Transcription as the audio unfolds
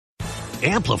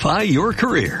Amplify your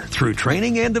career through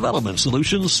training and development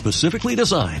solutions specifically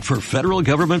designed for federal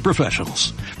government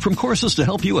professionals. From courses to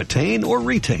help you attain or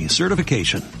retain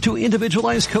certification, to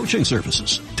individualized coaching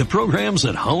services, to programs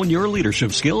that hone your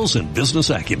leadership skills and business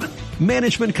acumen,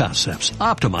 Management Concepts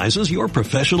optimizes your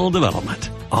professional development.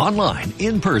 Online,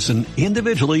 in person,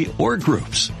 individually, or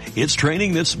groups, it's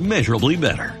training that's measurably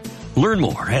better. Learn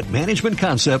more at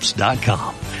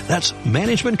managementconcepts.com. That's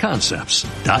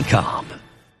managementconcepts.com.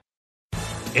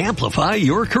 Amplify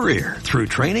your career through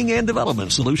training and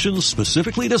development solutions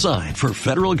specifically designed for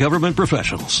federal government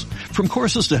professionals. From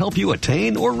courses to help you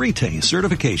attain or retain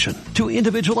certification, to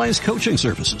individualized coaching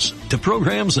services, to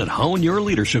programs that hone your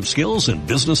leadership skills and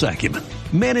business acumen,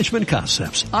 Management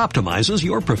Concepts optimizes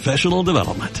your professional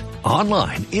development.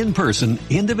 Online, in person,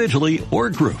 individually, or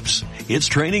groups, it's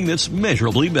training that's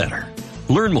measurably better.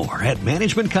 Learn more at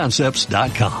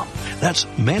managementconcepts.com. That's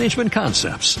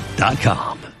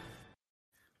managementconcepts.com.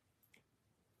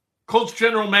 Colts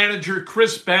General Manager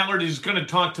Chris Ballard is going to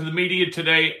talk to the media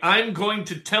today. I'm going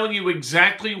to tell you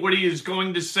exactly what he is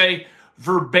going to say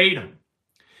verbatim.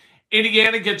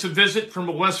 Indiana gets a visit from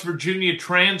a West Virginia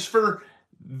transfer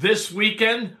this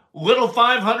weekend. Little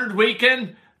 500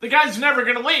 weekend. The guy's never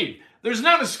going to leave. There's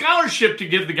not a scholarship to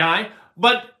give the guy,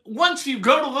 but once you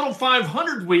go to Little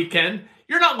 500 weekend,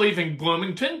 you're not leaving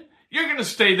Bloomington. You're going to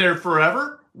stay there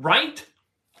forever, right?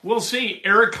 We'll see.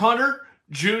 Eric Hunter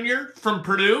Jr. from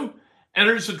Purdue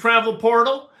enters the travel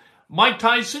portal. Mike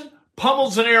Tyson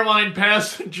pummels an airline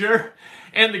passenger.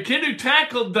 And the kid who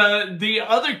tackled the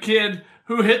other kid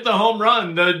who hit the home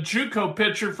run, the JUCO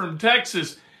pitcher from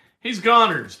Texas, he's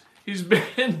goners. He's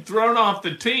been thrown off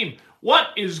the team. What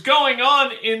is going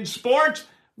on in sports?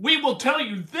 We will tell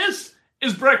you. This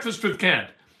is Breakfast with Kent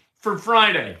for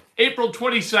Friday, April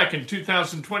 22nd,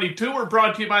 2022. We're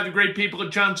brought to you by the great people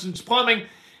at Johnson's Plumbing.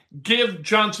 Give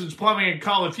Johnson's Plumbing a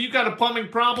call. If you've got a plumbing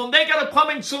problem, they got a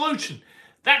plumbing solution.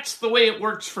 That's the way it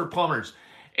works for plumbers.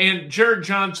 And Jared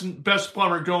Johnson, best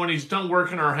plumber going. He's done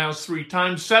work in our house 3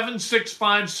 times.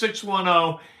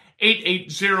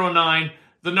 765-610-8809,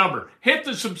 the number. Hit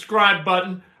the subscribe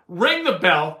button. Ring the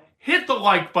bell. Hit the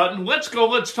like button. Let's go.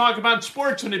 Let's talk about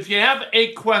sports. And if you have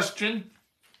a question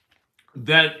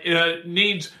that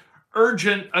needs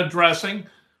urgent addressing,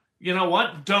 you know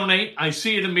what? Donate. I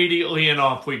see it immediately, and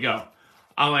off we go.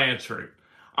 I'll answer it.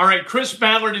 All right, Chris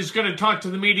Ballard is going to talk to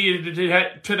the media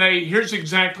today. Here's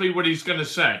exactly what he's going to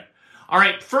say. All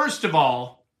right, first of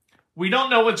all, we don't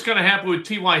know what's going to happen with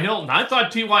T.Y. Hilton. I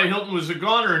thought T.Y. Hilton was a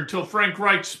goner until Frank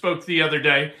Reich spoke the other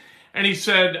day, and he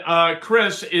said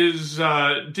Chris is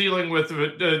dealing with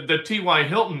the T.Y.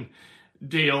 Hilton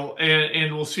deal,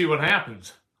 and we'll see what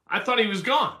happens. I thought he was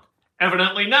gone.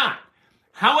 Evidently not.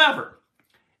 However,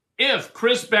 if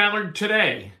Chris Ballard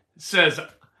today says,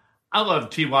 I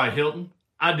love T.Y. Hilton,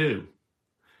 I do.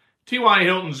 T.Y.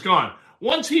 Hilton's gone.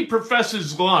 Once he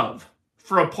professes love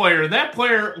for a player, that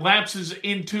player lapses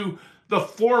into the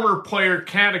former player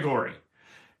category.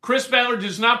 Chris Ballard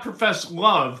does not profess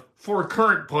love for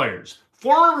current players.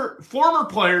 Former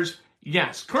players,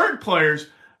 yes. Current players,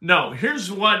 no.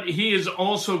 Here's what he is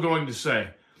also going to say.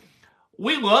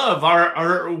 We love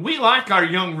we like our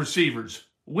young receivers.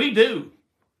 We do.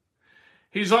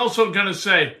 He's also going to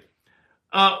say,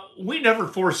 we never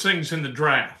force things in the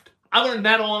draft. I learned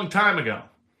that a long time ago.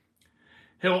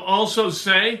 He'll also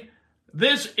say,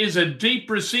 this is a deep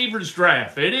receivers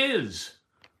draft. It is.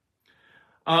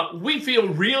 We feel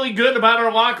really good about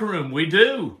our locker room. We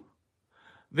do.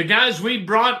 The guys we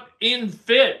brought in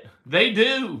fit. They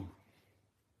do.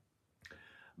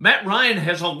 Matt Ryan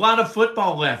has a lot of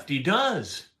football left. He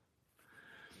does.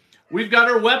 We've got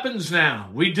our weapons now.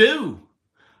 We do.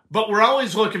 But we're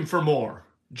always looking for more.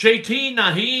 JT,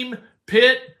 Naheem,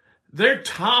 Pitt, they're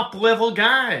top-level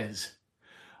guys.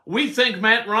 We think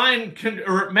Matt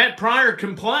Pryor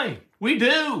can play. We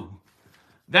do.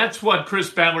 That's what Chris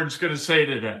Ballard's going to say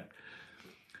today.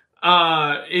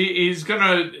 He's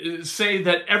going to say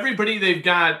that everybody they've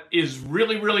got is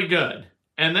really, really good.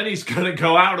 And then he's going to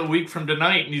go out a week from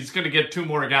tonight, and he's going to get 2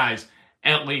 more guys,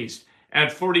 at least,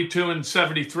 at 42 and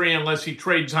 73, unless he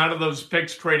trades out of those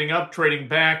picks, trading up, trading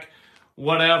back,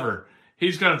 whatever.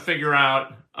 He's going to figure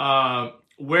out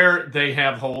where they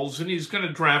have holes, and he's going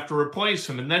to draft to replace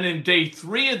them. And then in day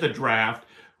 3 of the draft,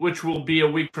 which will be a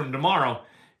week from tomorrow,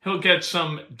 he'll get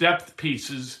some depth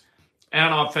pieces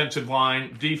and offensive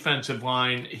line, defensive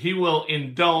line. He will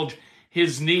indulge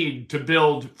his need to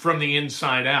build from the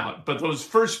inside out. But those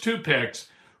first 2 picks,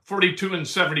 42 and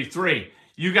 73,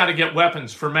 you got to get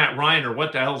weapons for Matt Ryan, or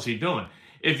what the hell's he doing?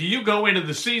 If you go into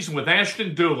the season with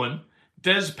Ashton Dulin,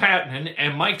 Des Patton,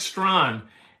 and Mike Strawn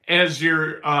as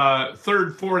your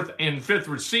third, fourth, and fifth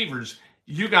receivers,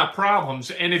 you got problems.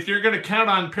 And if you're going to count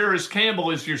on Paris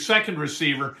Campbell as your second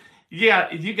receiver,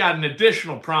 you got an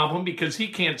additional problem because he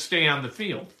can't stay on the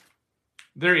field.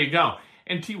 There you go.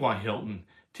 And T.Y.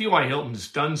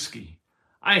 Hilton's Dunsky.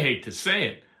 I hate to say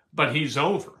it, but he's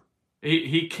over.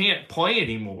 He can't play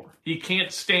anymore. He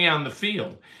can't stay on the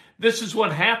field. This is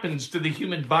what happens to the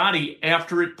human body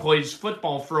after it plays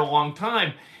football for a long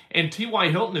time. And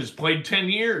T.Y. Hilton has played 10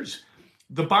 years.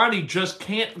 The body just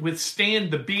can't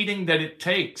withstand the beating that it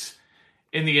takes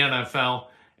in the NFL.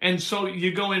 And so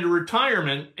you go into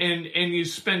retirement and you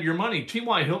spend your money.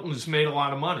 T.Y. Hilton has made a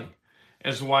lot of money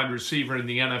as a wide receiver in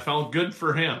the NFL. Good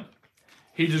for him.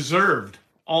 He deserved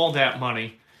all that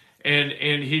money,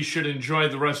 and he should enjoy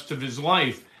the rest of his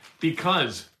life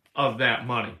because of that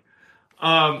money.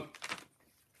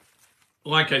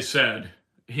 Like I said,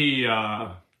 he's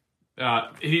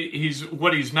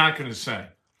what he's not going to say.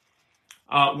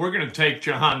 We're going to take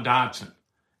Jahan Dotson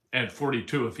at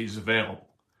 42 if he's available.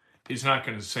 He's not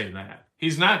going to say that.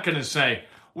 He's not going to say,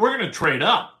 we're going to trade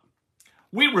up.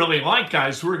 We really like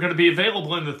guys who are going to be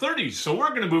available in the 30s, so we're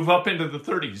going to move up into the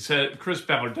 30s. Chris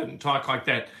Ballard doesn't talk like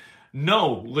that.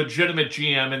 No legitimate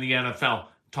GM in the NFL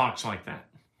talks like that.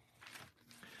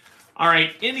 All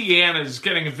right, Indiana is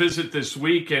getting a visit this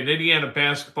week, and Indiana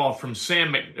basketball from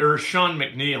Sean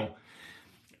McNeil,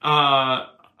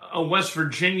 a West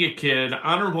Virginia kid,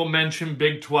 honorable mention,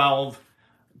 Big 12,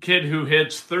 kid who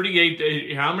hits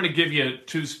 38. I'm going to give you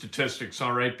two statistics,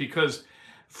 all right, because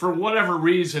for whatever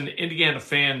reason, Indiana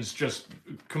fans just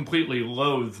completely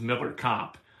loathe Miller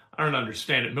Kopp. I don't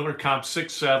understand it. Miller Kopp,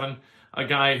 6'7", a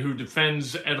guy who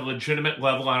defends at a legitimate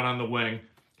level out on the wing.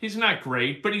 He's not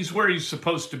great, but he's where he's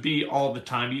supposed to be all the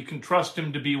time. You can trust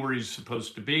him to be where he's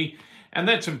supposed to be, and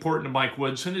that's important to Mike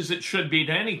Woodson, as it should be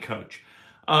to any coach.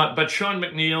 But Sean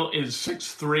McNeil is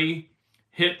 6'3",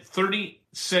 hit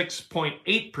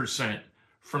 36.8%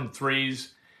 from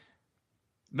threes.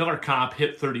 Miller Kopp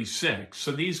hit 36.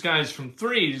 So these guys from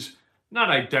threes, not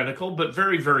identical, but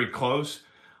very, very close.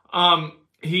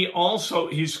 He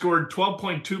scored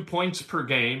 12.2 points per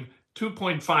game,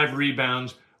 2.5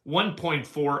 rebounds,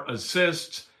 1.4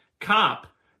 assists. Kopp,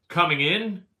 coming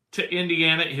in to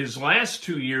Indiana his last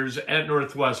 2 years at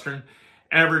Northwestern,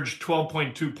 averaged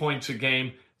 12.2 points a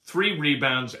game, 3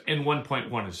 rebounds, and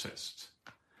 1.1 assists.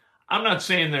 I'm not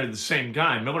saying they're the same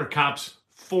guy. Miller Kopp's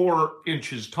 4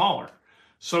 inches taller,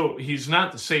 so he's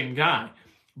not the same guy,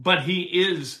 but he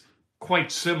is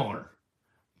quite similar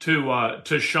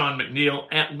to Sean McNeil,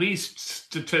 at least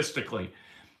statistically.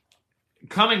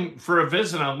 Coming for a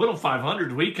visit on Little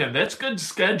 500 weekend, that's good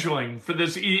scheduling for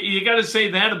this. You got to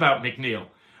say that about McNeil,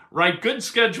 right? Good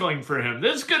scheduling for him.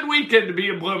 This is a good weekend to be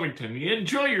in Bloomington. You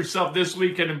enjoy yourself this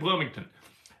weekend in Bloomington.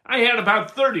 I had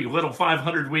about 30 Little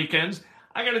 500 weekends.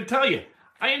 I got to tell you,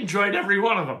 I enjoyed every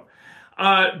one of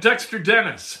them. Dexter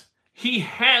Dennis, he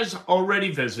has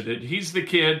already visited. He's the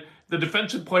kid, the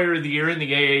Defensive Player of the Year in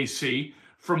the AAC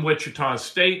from Wichita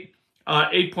State,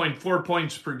 8.4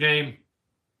 points per game.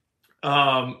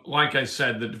 Like I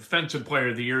said, the Defensive Player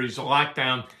of the Year, he's a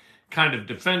lockdown kind of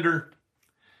defender.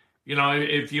 You know,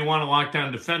 if you want a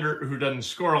lockdown defender who doesn't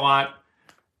score a lot,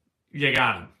 you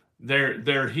got him.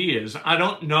 There he is. I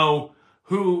don't know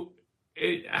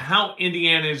how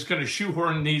Indiana is going to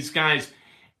shoehorn these guys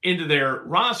into their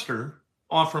roster,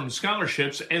 offer them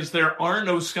scholarships, as there are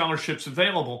no scholarships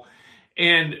available.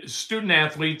 And student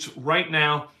athletes right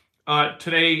now,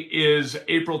 today is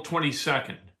April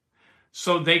 22nd.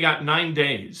 So they got 9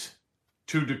 days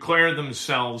to declare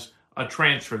themselves a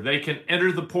transfer. They can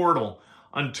enter the portal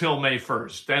until May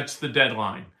 1st. That's the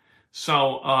deadline.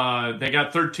 So they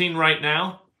got 13 right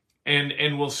now,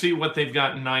 and we'll see what they've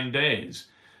got in 9 days.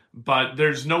 But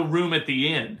there's no room at the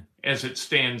inn as it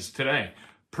stands today.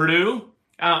 Purdue,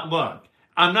 look,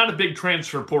 I'm not a big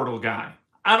transfer portal guy.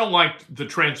 I don't like the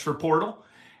transfer portal.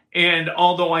 And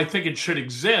although I think it should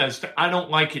exist, I don't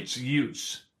like its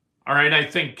use. All right, I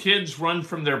think kids run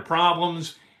from their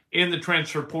problems in the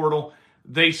transfer portal.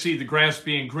 They see the grass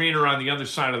being greener on the other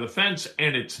side of the fence,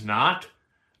 and it's not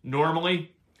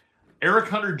normally. Eric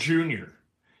Hunter Jr.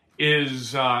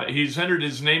 he's entered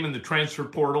his name in the transfer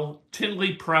portal.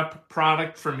 Tinley Prep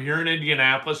product from here in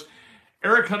Indianapolis.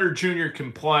 Eric Hunter Jr.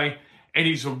 can play, and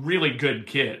he's a really good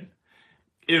kid.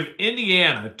 If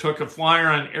Indiana took a flyer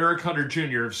on Eric Hunter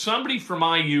Jr., if somebody from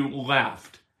IU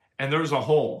left and there was a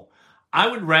hole, I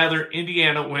would rather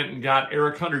Indiana went and got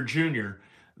Eric Hunter Jr.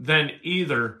 than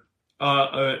either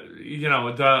the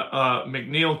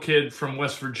McNeil kid from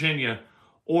West Virginia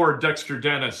or Dexter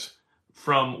Dennis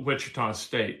from Wichita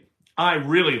State. I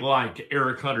really like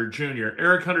Eric Hunter Jr.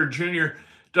 Eric Hunter Jr.,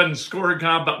 doesn't score a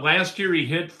god, but last year he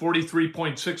hit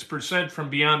 43.6% from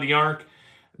beyond the arc.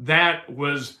 That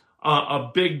was a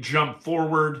big jump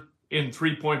forward in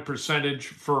three-point percentage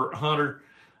for Hunter.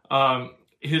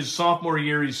 His sophomore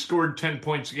year, he scored 10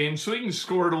 points a game, so he can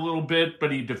score it a little bit,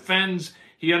 but he defends.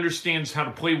 He understands how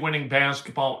to play winning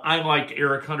basketball. I like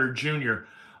Eric Hunter Jr.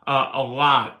 A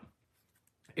lot.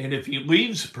 And if he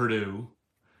leaves Purdue,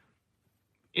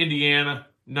 Indiana,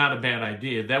 not a bad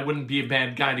idea. That wouldn't be a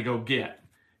bad guy to go get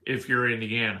if you're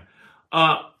Indiana.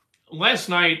 Last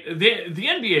night, the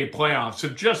NBA playoffs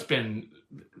have just been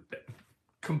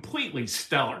completely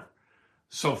stellar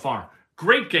so far.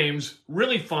 Great games,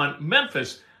 really fun.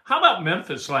 Memphis, how about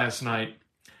Memphis last night?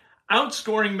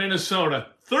 Outscoring Minnesota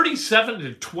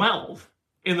 37-12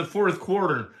 in the fourth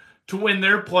quarter to win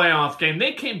their playoff game.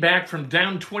 They came back from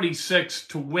down 26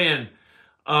 to win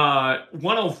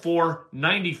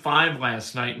 104-95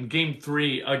 last night in Game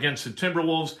 3 against the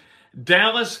Timberwolves.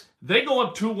 Dallas, they go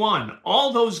up 2-1.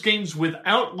 All those games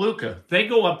without Luka, they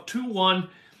go up 2-1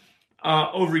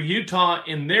 over Utah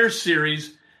in their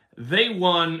series. They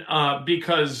won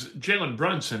because Jalen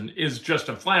Brunson is just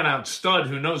a flat-out stud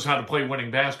who knows how to play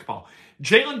winning basketball.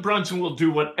 Jalen Brunson will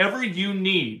do whatever you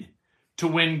need to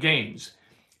win games.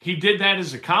 He did that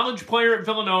as a college player at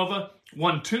Villanova,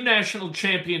 won 2 national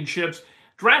championships,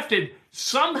 drafted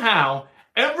somehow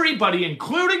everybody,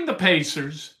 including the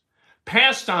Pacers,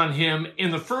 passed on him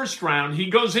in the first round. He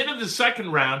goes into the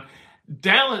second round.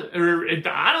 I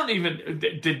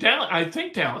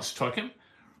think Dallas took him,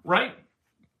 right?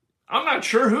 I'm not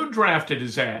sure who drafted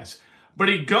his ass. But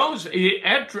he goes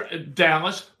at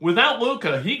Dallas without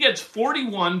Luka. He gets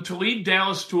 41 to lead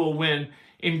Dallas to a win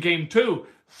in Game 2.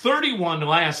 31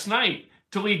 last night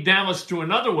to lead Dallas to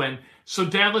another win. So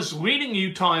Dallas leading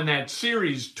Utah in that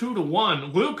series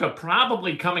 2-1. Luka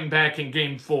probably coming back in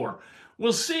Game 4.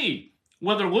 We'll see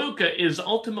whether Luka is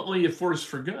ultimately a force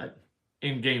for good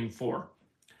in Game 4.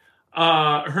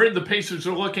 Heard the Pacers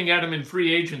are looking at him in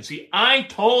free agency. I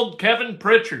told Kevin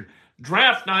Pritchard,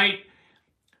 draft night,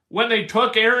 when they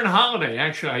took Aaron Holiday.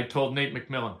 Actually, I told Nate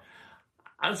McMillan.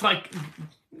 I was like,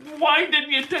 why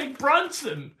didn't you take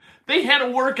Brunson? They had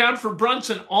to work out for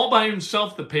Brunson all by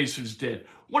himself, the Pacers did.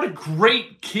 What a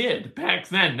great kid back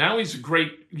then. Now he's a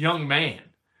great young man.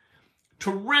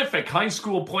 Terrific high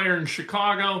school player in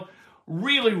Chicago.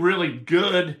 Really, really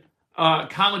good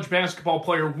college basketball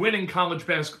player, winning college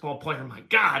basketball player. My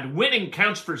God, winning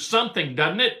counts for something,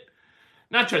 doesn't it?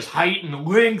 Not just height and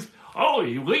length. Oh,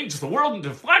 he leads the world in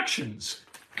deflections.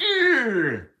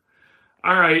 Grr.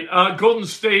 All right, Golden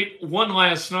State won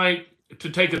last night to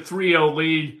take a 3-0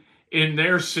 lead in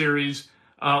their series,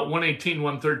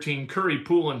 118-113. Curry,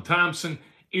 Poole, and Thompson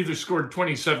either scored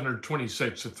 27 or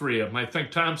 26, the three of them. I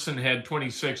think Thompson had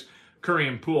 26, Curry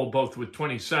and Poole both with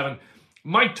 27.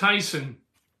 Mike Tyson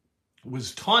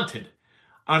was taunted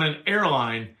on an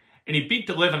airline, and he beat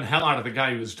the living hell out of the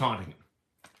guy who was taunting him.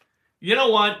 You know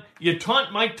what? You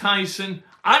taunt Mike Tyson.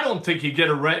 I don't think you get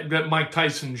that Mike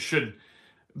Tyson should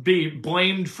be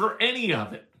blamed for any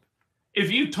of it.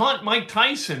 If you taunt Mike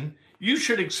Tyson, you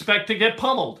should expect to get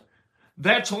pummeled.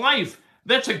 That's life.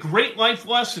 That's a great life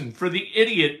lesson for the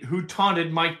idiot who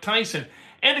taunted Mike Tyson,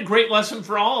 and a great lesson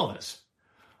for all of us.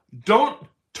 Don't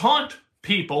taunt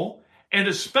people, and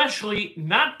especially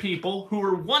not people who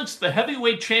were once the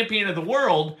heavyweight champion of the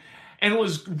world and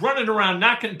was running around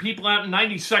knocking people out in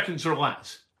 90 seconds or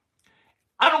less.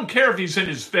 I don't care if he's in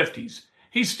his 50s.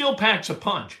 He still packs a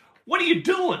punch. What are you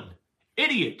doing,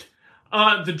 idiot?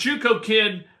 The JUCO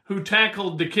kid who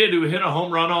tackled the kid who hit a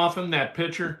home run off him, that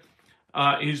pitcher,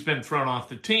 he's been thrown off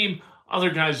the team. Other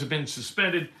guys have been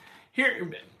suspended.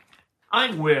 Here,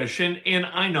 I wish, and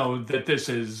I know that this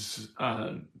is,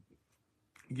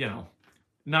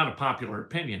 not a popular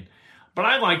opinion, but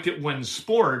I liked it when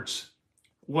sports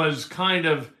was kind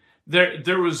of,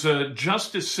 there was a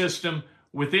justice system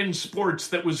within sports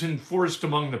that was enforced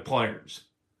among the players.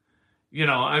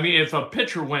 If a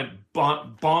pitcher went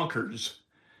bonkers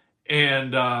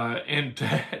and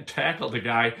tackled a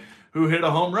guy who hit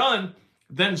a home run,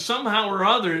 then somehow or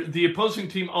other, the opposing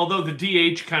team, although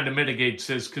the DH kind of mitigates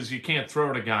this because you can't throw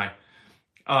at a guy.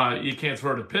 You can't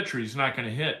throw at a pitcher. He's not going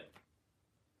to hit.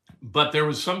 But there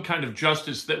was some kind of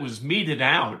justice that was meted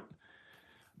out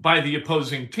by the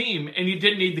opposing team, and you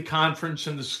didn't need the conference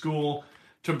and the school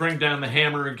to bring down the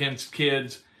hammer against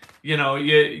kids.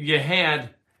 You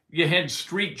had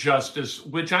street justice,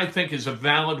 which I think is a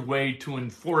valid way to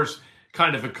enforce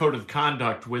kind of a code of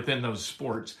conduct within those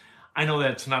sports. I know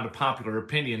that's not a popular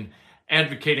opinion.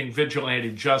 Advocating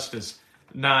vigilante justice,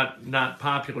 not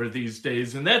popular these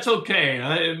days, and that's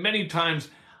okay. Many times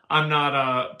I'm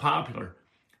not popular.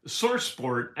 Source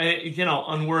Sport,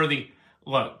 unworthy.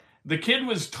 Look, the kid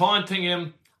was taunting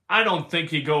him. I don't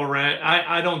think you go around.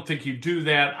 I don't think you do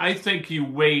that. I think you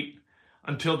wait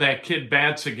until that kid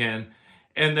bats again,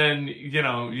 and then,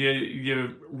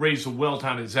 you raise a wilt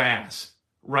on his ass,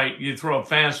 right? You throw a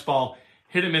fastball,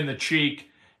 hit him in the cheek,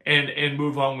 and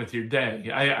move on with your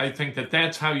day. I think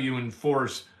that's how you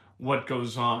enforce what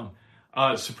goes on.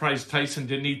 Surprised Tyson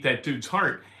didn't eat that dude's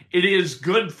heart. It is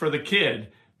good for the kid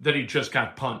that he just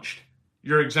got punched.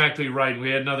 You're exactly right.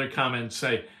 We had another comment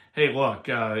say, hey, look,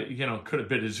 could have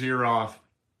bit his ear off.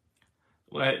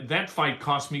 That fight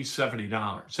cost me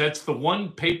 $70. That's the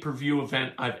one pay-per-view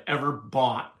event I've ever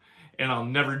bought, and I'll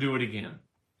never do it again,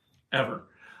 ever.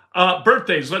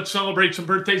 Birthdays. Let's celebrate some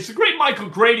birthdays. The great Michael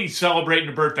Grady celebrating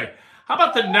a birthday. How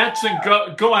about the Nets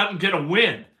and go out and get a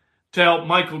win to help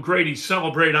Michael Grady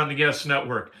celebrate on the Yes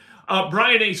Network?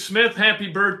 Brian A. Smith,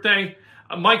 happy birthday.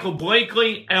 Michael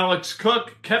Blakely, Alex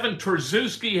Cook, Kevin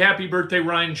Torzuski, happy birthday.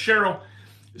 Ryan Sherrill,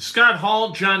 Scott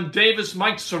Hall, John Davis,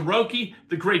 Mike Soroki,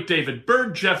 the great David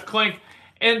Bird, Jeff Klink,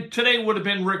 and today would have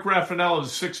been Rick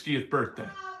Raffanello's 60th birthday.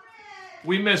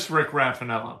 We miss Rick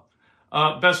Raffanello.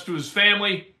 Best to his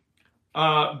family,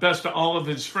 best to all of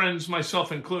his friends,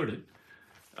 myself included.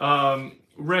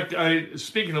 Rick,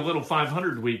 speaking of Little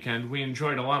 500 weekend, we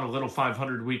enjoyed a lot of Little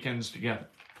 500 weekends together.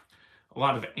 A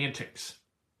lot of antics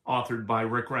authored by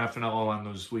Rick Raffanello on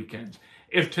those weekends.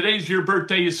 If today's your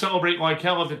birthday, you celebrate like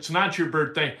hell. If it's not your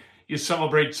birthday, you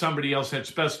celebrate somebody else. That's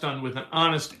best done with an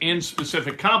honest and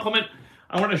specific compliment.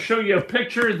 I want to show you a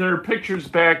picture. There are pictures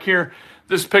back here.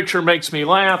 This picture makes me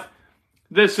laugh.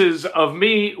 This is of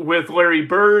me with Larry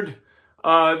Bird.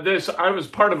 I was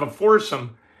part of a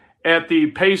foursome at the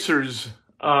Pacers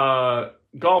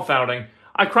golf outing.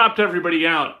 I cropped everybody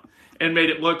out and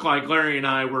made it look like Larry and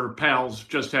I were pals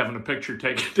just having a picture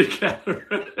taken together.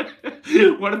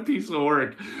 What a piece of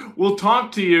work. We'll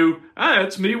talk to you.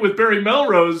 It's me with Barry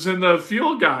Melrose and the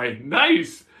fuel guy.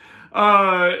 Nice.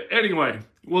 Anyway,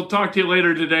 we'll talk to you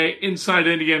later today. Inside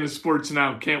Indiana Sports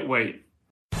Now. Can't wait.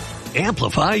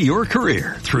 Amplify your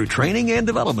career through training and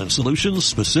development solutions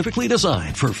specifically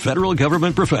designed for federal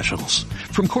government professionals.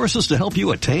 From courses to help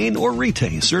you attain or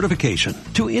retain certification,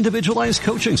 to individualized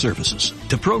coaching services,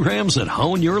 to programs that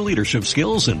hone your leadership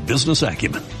skills and business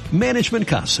acumen, Management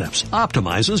Concepts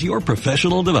optimizes your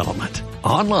professional development.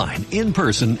 Online, in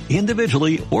person,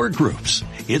 individually, or groups,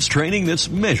 it's training that's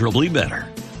measurably better.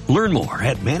 Learn more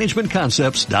at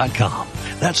managementconcepts.com.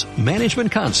 That's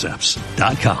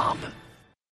managementconcepts.com.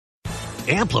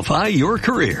 Amplify your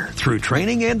career through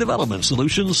training and development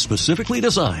solutions specifically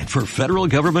designed for federal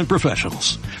government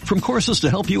professionals. From courses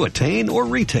to help you attain or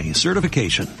retain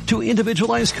certification, to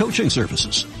individualized coaching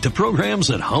services, to programs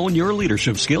that hone your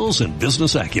leadership skills and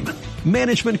business acumen,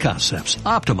 Management Concepts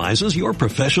optimizes your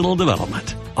professional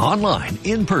development. Online,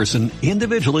 in person,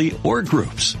 individually, or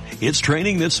groups, it's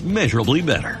training that's measurably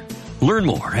better. Learn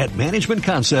more at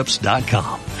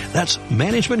managementconcepts.com. That's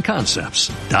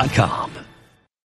managementconcepts.com.